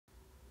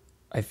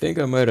I think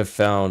I might have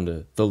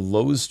found the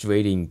lowest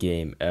rating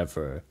game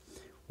ever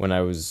when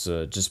I was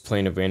just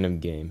playing a random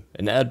game.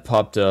 An ad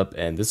popped up,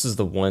 and this is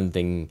the one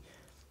thing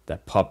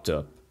that popped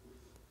up.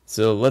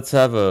 So let's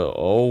have a.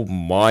 Oh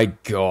my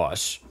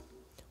gosh.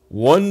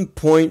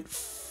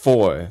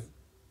 1.4.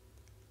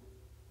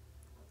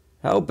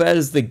 How bad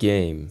is the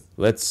game?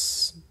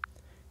 Let's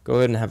go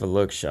ahead and have a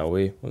look, shall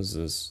we? What's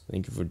this?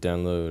 Thank you for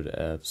download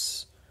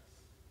apps.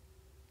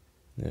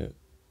 Yeah.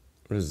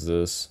 What is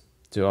this?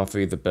 To offer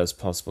you the best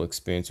possible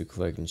experience, we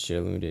collect and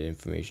share limited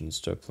information.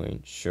 Start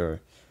playing. Sure.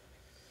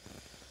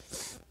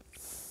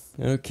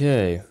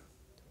 Okay.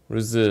 What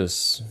is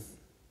this?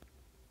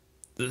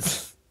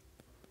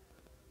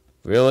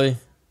 Really?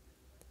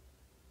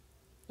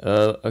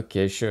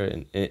 Okay, sure.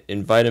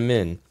 Invite him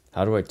in.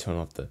 How do I turn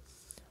off the...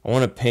 I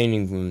want a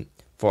painting room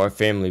for our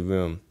family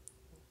room.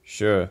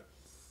 Sure.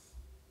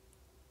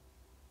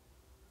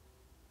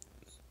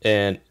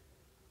 And...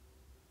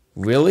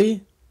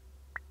 Really?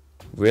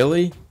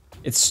 Really?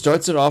 It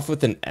starts it off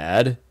with an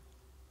ad?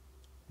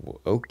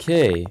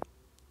 Okay.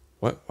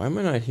 What? Why am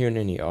I not hearing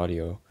any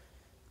audio?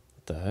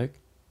 What the heck?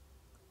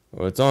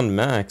 Well, it's on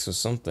max or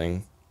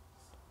something.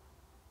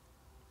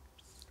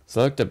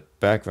 Select a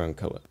background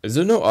color. Is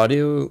there no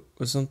audio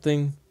or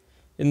something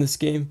in this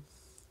game?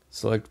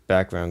 Select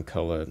background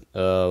color.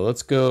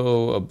 Let's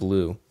go a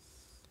blue.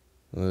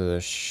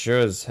 Sure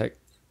as heck.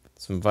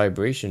 Some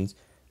vibrations.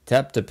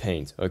 Tap to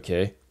paint.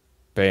 Okay.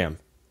 Bam.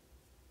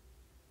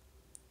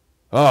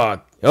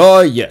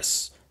 Oh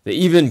yes. The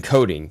even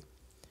coding.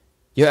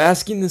 You're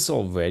asking this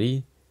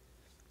already?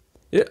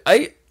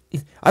 I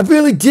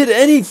barely did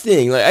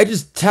anything. Like, I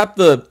just tapped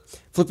the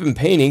flipping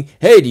painting.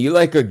 Hey, do you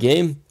like our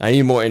game? I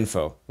need more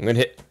info. I'm gonna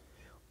hit.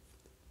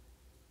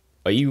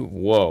 Are you?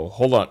 Whoa,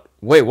 hold on.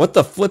 Wait, what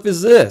the flip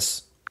is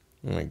this?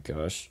 Oh my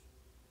gosh.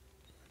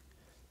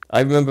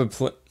 I remember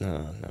oh,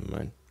 never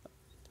mind.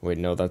 Wait,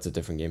 no, that's a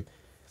different game.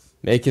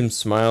 Make him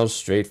smile,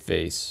 straight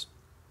face.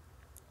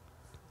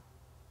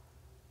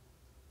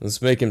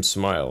 Let's make him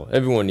smile.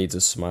 Everyone needs a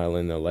smile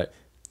in their life.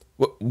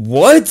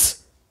 What?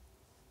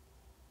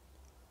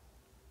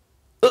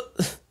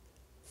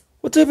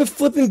 What type of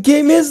flipping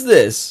game is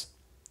this?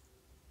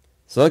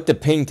 Select a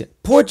paint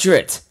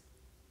portrait.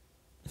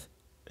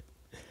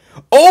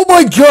 Oh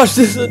my gosh,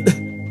 this is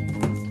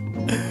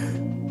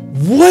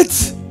what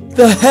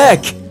the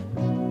heck?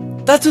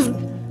 That's a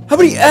how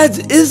many ads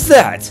is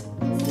that?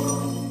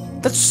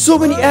 That's so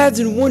many ads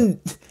in one.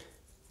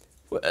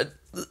 What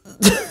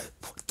the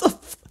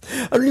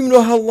I don't even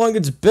know how long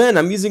it's been.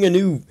 I'm using a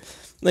new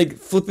like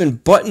flipping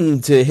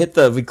button to hit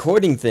the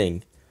recording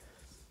thing.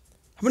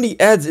 How many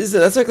ads is that?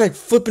 That's like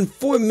flipping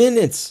 4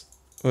 minutes.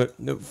 What?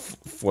 No,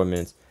 4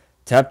 minutes.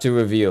 Tap to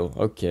reveal.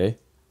 Okay.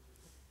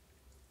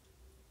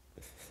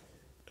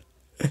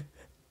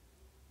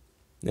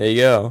 There you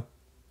go.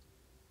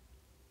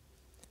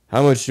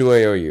 How much do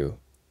I owe you?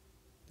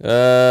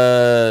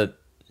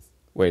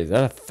 Wait, is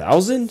that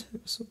 1,000 or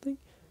something?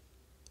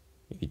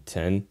 Maybe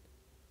 10.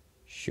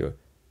 Sure.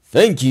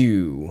 Thank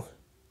you.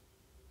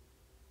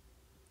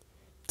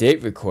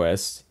 Date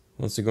request.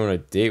 Wants to go on a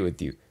date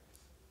with you.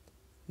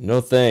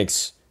 No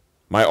thanks.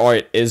 My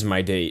art is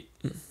my date.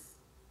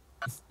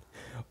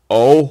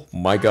 Oh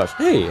my gosh.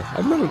 Hey, I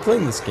remember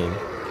playing this game.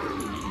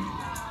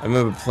 I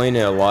remember playing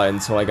it a lot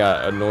until I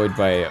got annoyed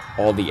by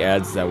all the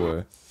ads that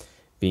were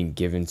being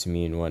given to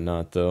me and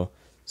whatnot, though.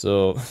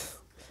 So,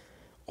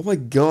 oh my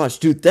gosh,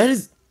 dude,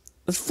 that's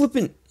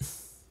flipping.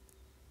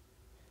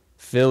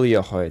 Fill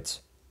your heart.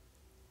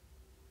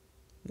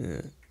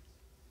 Yeah.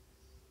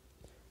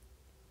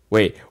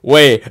 Wait.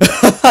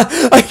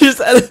 I just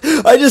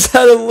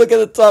had to look at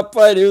the top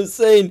part. It was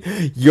saying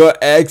your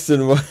ex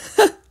and what.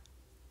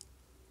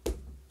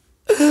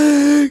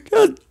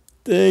 God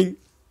dang.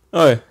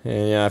 Oh,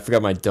 yeah, I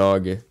forgot my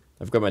dog. I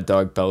forgot my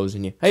dog Bella's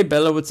in here. Hey,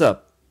 Bella, what's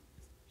up?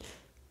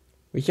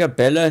 What's up,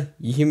 Bella?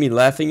 You hear me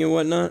laughing and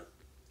whatnot?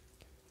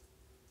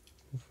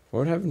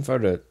 What happened for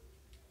the...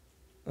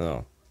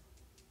 Oh.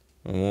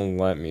 It won't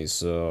let me,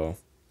 so...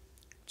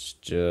 It's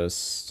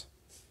just...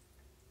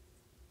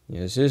 Yeah,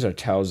 this is our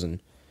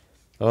 1,000.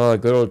 Oh,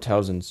 good old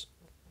thousands.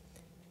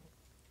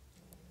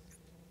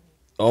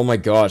 Oh my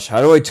gosh,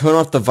 how do I turn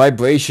off the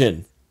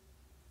vibration?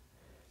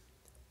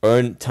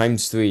 Earn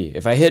times 3.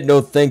 If I hit no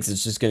thanks,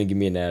 it's just gonna give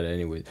me an ad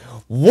anyway.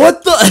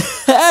 What the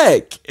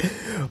heck?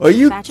 Are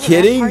you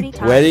kidding?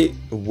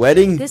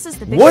 Wedding? This is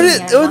the What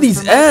are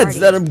these ads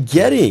that I'm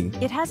getting?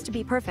 It has to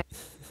be perfect.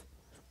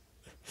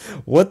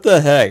 What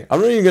the heck?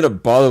 I'm not even gonna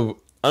bother.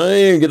 I'm not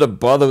even gonna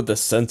bother with the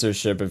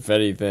censorship, if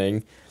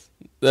anything.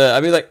 I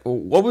mean, like,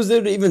 what was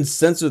there to even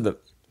censor the?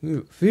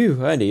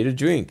 Phew, I need a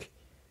drink.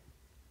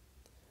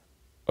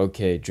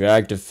 Okay,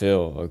 drag to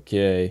fill.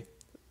 Okay,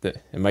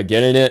 am I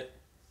getting it?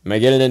 Am I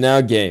getting it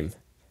now, game?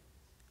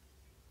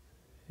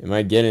 Am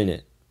I getting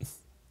it?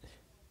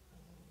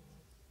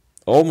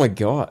 Oh my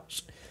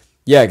gosh.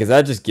 Yeah, because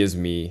that just gives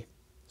me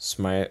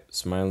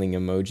smiling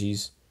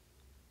emojis.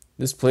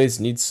 This place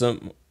needs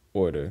some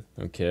order.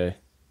 Okay.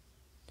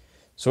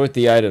 Sort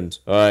the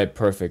items. Alright,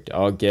 perfect.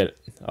 I'll get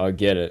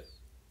it.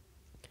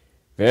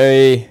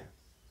 Very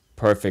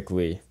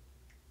perfectly.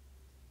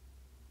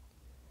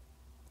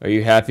 Are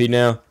you happy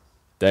now?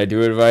 Did I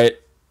do it right?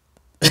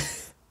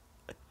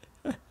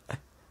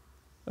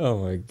 Oh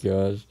my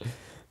gosh.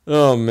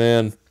 Oh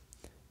man.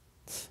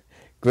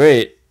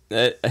 Great.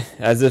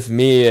 As if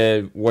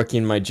me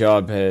working my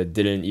job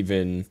didn't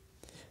even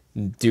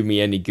do me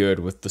any good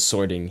with the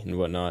sorting and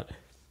whatnot.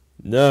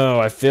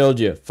 No, I failed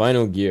you.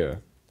 Final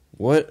gear.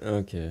 What?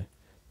 Okay.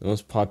 The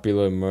most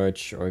popular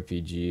merch,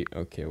 RPG.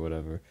 Okay,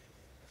 whatever.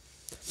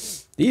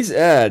 These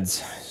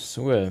ads.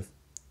 Swear.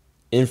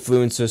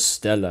 Influencer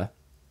Stella.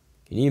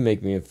 Can you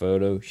make me a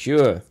photo?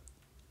 Sure.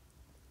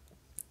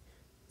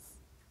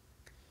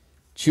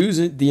 Choose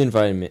the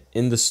environment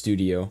in the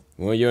studio.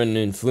 Well, you're an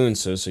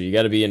influencer, so you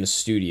gotta be in a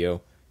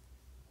studio.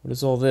 What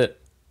is all that?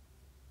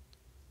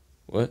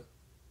 What?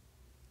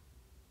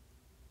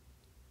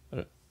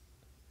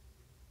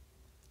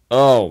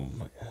 Oh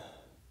my.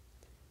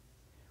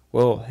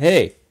 Well,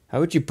 hey,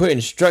 how would you put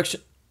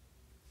instruction?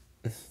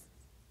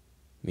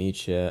 Me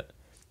chat.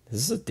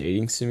 Is this a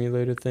dating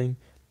simulator thing?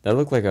 That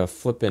looked like a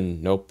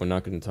flippin'. Nope, we're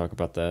not gonna talk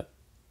about that.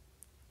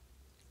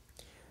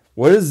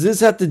 What does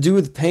this have to do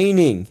with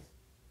painting?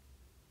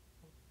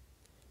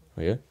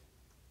 Oh yeah?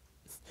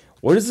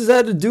 What does this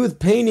have to do with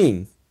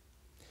painting?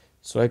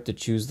 So I have to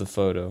choose the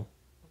photo.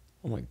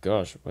 Oh my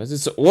gosh, why is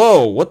this so...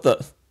 Whoa, what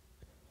the...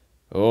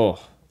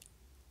 Oh.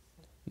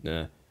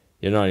 Nah,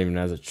 you're not even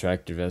as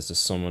attractive as to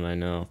someone I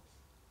know.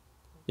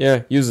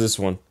 Yeah, use this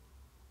one.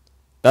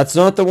 That's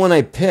not the one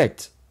I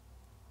picked.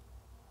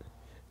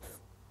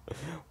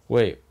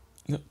 Wait.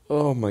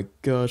 Oh my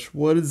gosh,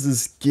 what is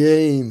this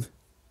game?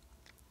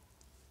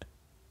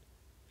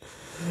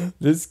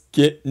 This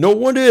game... No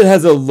wonder it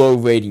has a low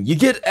rating. You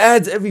get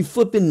ads every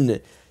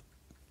flippin'...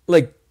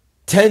 like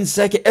 10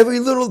 seconds. Every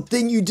little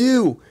thing you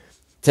do.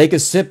 Take a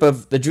sip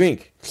of the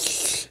drink.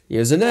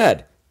 Here's an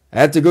ad.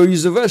 I have to go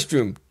use the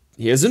restroom.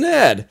 Here's an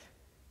ad.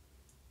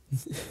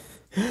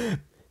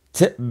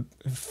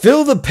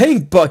 Fill the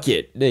paint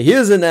bucket.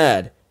 Here's an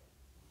ad.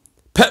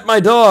 Pet my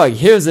dog.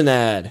 Here's an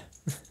ad.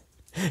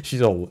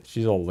 She's all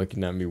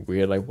looking at me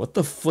weird, like, what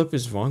the flip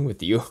is wrong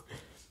with you?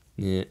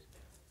 Yeah.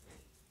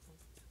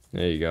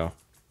 There you go.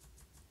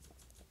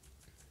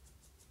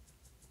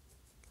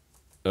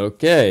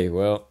 Okay,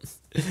 well,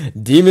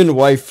 demon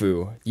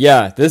waifu.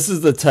 Yeah, this is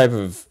the type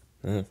of.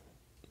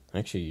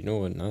 Actually, you know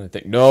what? Another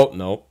thing.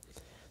 Nope.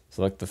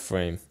 Select the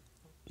frame.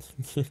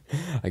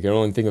 I can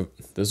only think of.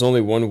 There's only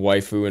one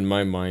waifu in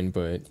my mind,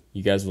 but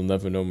you guys will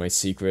never know my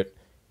secret.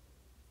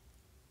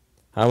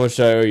 How much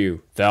I owe you?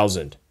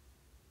 1,000.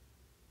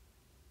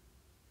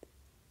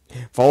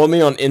 Follow me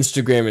on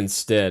Instagram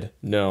instead.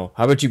 No.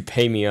 How about you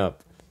pay me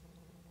up?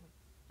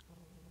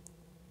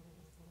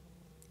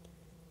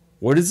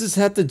 What does this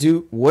have to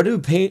do? What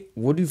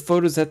do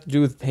photos have to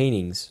do with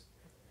paintings?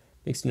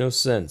 Makes no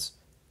sense.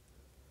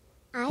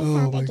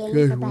 Oh my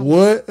god,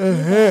 what the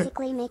heck?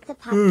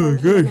 Oh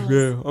gosh,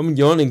 man. I'm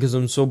yawning because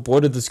I'm so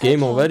bored of this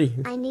game already.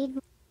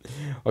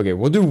 Okay,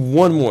 we'll do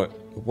one more.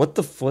 What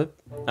the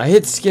flip? I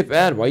hit skip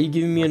ad. Why are you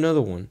giving me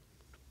another one?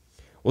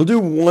 We'll do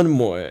one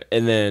more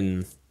and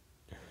then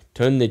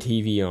turn the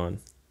TV on.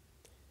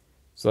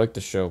 Select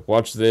the show.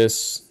 Watch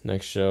this.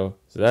 Next show.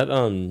 Is that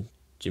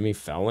Jimmy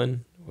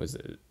Fallon? Was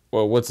it?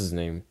 Well, what's his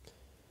name?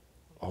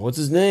 Oh, what's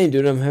his name,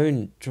 dude? I'm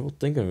having trouble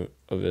thinking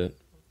of it.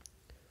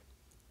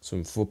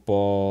 Some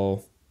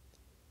football.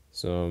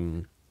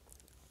 Some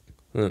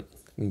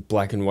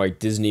black and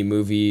white Disney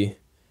movie.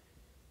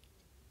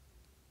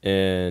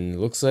 And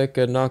looks like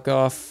a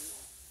knockoff.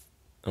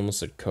 I almost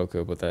said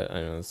Coco, but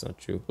I know that's not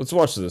true. Let's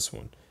watch this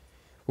one.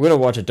 We're gonna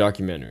watch a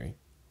documentary.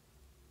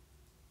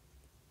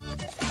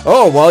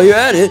 Oh, while you're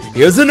at it,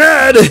 here's an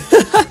ad!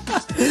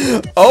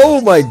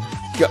 Oh my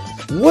god.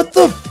 What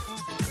the...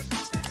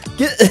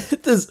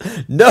 Get this...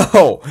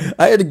 No!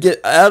 I had to get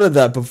out of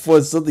that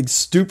before something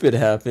stupid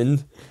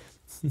happened.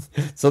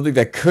 Something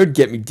that could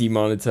get me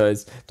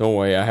demonetized. Don't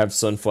worry, I have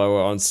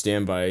Sunflower on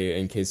standby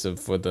in case of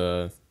for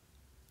the...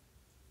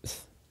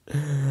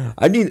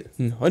 I need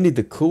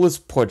the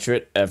coolest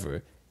portrait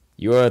ever.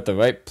 You are at the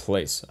right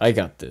place. I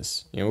got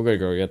this. You know, we're gonna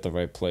go get the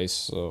right place,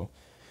 so...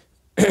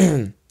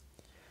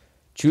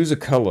 Choose a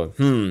color.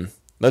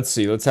 Let's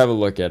see. Let's have a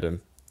look at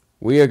him.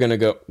 We're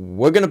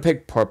gonna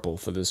pick purple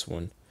for this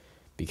one.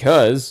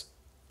 Because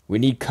we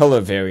need color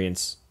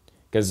variants.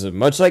 Because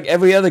much like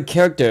every other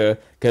character,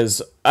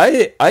 because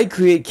I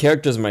create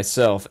characters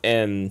myself,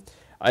 and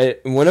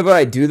whenever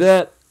I do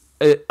that,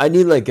 I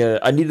need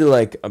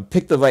to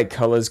pick the right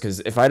colors, because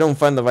if I don't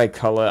find the right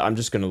color, I'm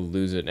just gonna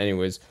lose it.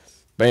 Anyways,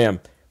 bam,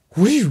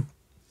 whew.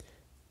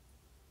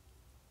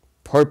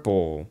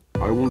 Purple.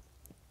 I want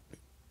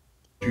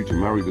you to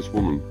marry this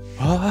woman.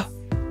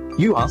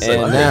 You are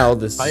so and now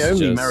this. I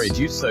only married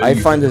you so I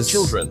you find have this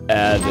children.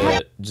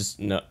 ad just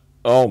no.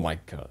 Oh my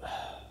god.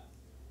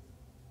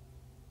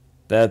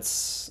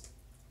 That's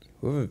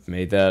whoever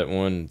made that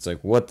one. It's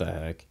like, what the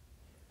heck?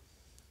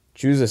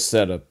 Choose a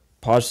setup.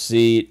 Posh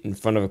seat in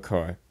front of a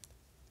car.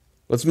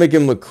 Let's make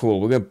him look cool.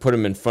 We're gonna put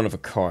him in front of a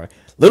car.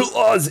 Little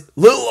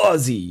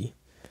Ozzy.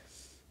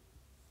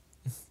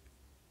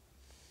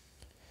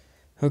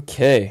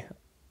 Okay.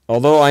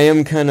 Although I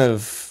am kind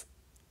of...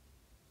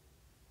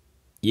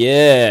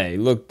 Yeah,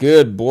 you look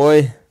good,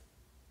 boy.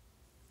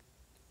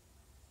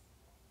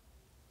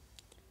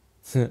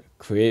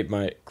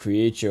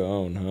 Create your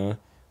own, huh?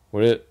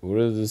 What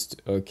is this?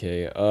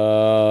 Okay.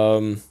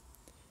 I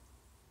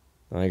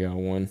got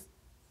one.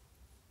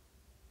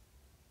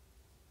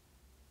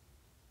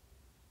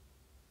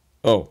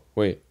 Oh,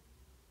 wait.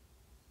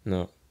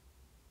 No.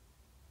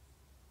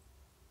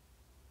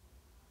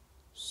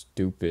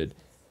 Stupid.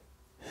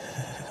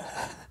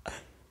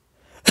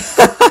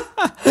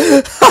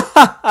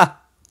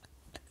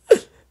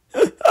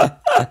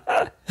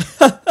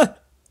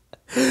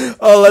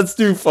 Oh, that's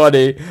too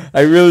funny.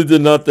 I really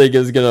did not think it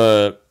was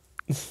gonna...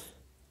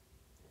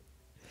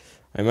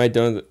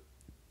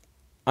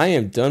 I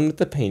am done with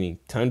the painting.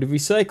 Time to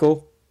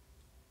recycle.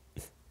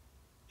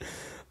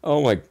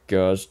 Oh my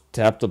gosh.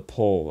 Tap the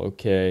pole.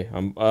 Okay.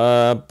 I'm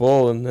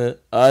pulling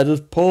it. I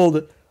just pulled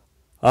it.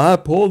 I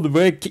pulled the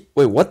red key.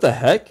 Wait, what the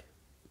heck?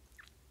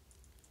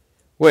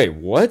 Wait,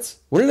 what?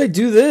 When did I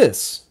do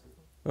this?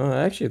 Oh,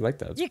 I actually like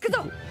that.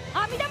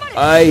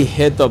 I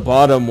hit the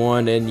bottom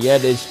one, and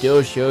yet it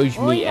still shows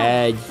me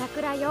ads.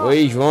 What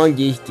is wrong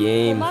this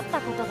game? What the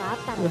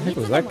heck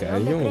was that guy?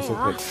 He almost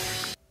looked like...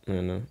 I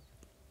don't know.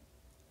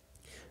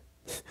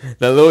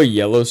 That little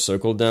yellow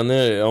circle down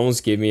there, it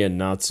almost gave me a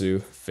Natsu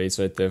face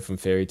right there from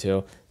Fairy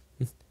Tail.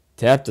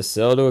 Tap to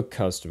sell to a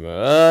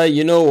customer.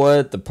 You know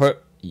what?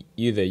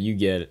 You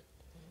get it.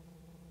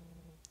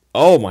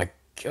 Oh my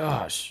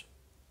gosh.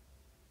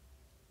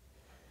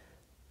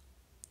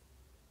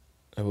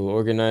 I will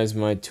organize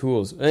my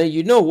tools.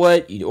 You know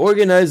what? You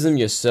organize them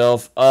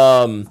yourself.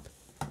 I'm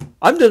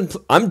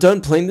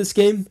done playing this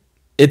game.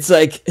 It's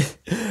like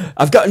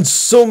I've gotten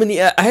so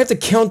many. I have to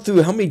count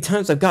through how many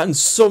times I've gotten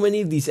so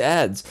many of these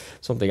ads.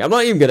 Something. I'm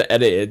not even gonna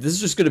edit it. This is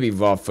just gonna be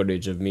raw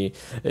footage of me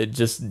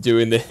just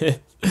doing the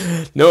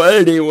no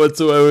editing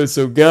whatsoever.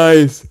 So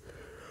guys,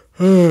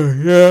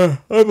 yeah,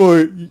 I'm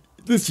already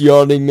this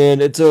yawning,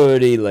 man. It's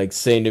already like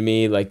saying to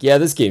me like, yeah,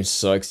 this game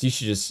sucks. You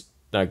should just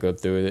not go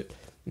through it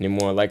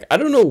anymore. Like, I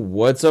don't know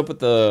what's up with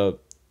the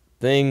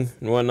thing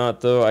and whatnot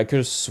though. I could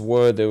have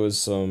swore there was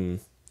some...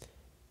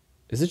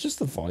 Is it just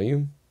the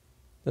volume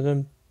that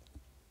I'm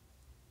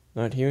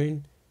not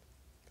hearing?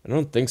 I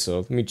don't think so.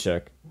 Let me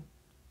check.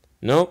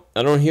 Nope,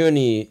 I don't hear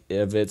any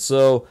of it.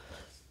 So,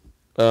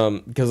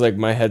 because like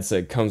my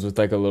headset comes with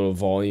like a little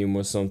volume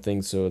or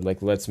something, so it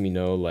like lets me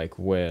know like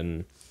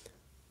when...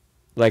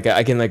 Like,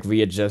 I can like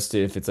readjust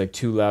it if it's like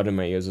too loud in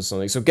my ears or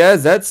something. So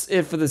guys, that's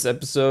it for this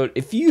episode.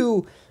 If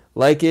you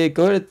like it,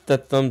 go ahead and hit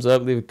that thumbs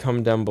up, leave a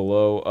comment down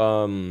below.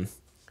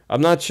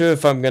 I'm not sure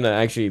if I'm gonna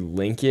actually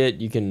link it.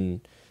 You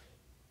can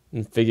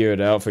figure it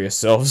out for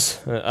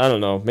yourselves. I don't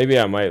know, maybe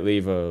I might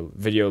leave a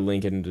video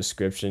link in the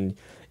description.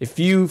 If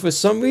you for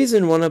some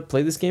reason want to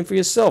play this game for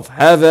yourself,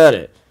 have at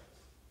it.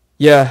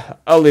 Yeah,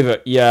 I'll leave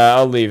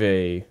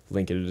a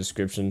link in the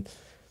description.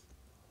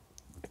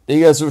 Thank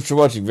you guys so much for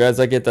watching. Guys,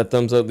 I get that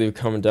thumbs up, leave a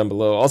comment down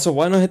below. Also,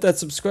 why not hit that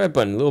subscribe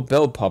button? A little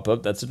bell pop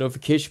up. That's a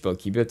notification bell.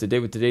 Keep you up to date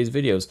with today's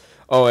videos.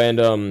 Oh, and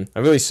I'm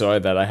really sorry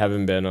that I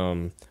haven't been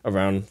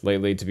around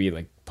lately to be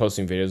like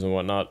posting videos and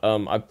whatnot.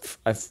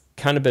 I've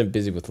kind of been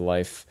busy with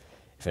life,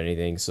 if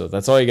anything. So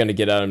that's all you're gonna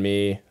get out of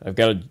me.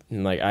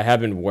 I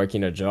have been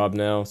working a job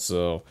now,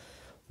 so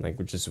like,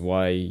 which is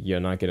why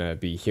you're not gonna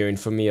be hearing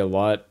from me a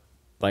lot.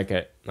 Like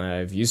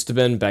I've used to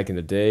been back in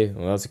the day.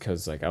 Well, that's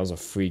because like I was a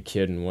free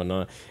kid and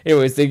whatnot.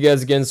 Anyways, thank you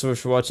guys again so much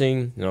for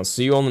watching, and I'll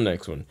see you on the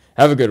next one.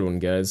 Have a good one,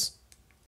 guys.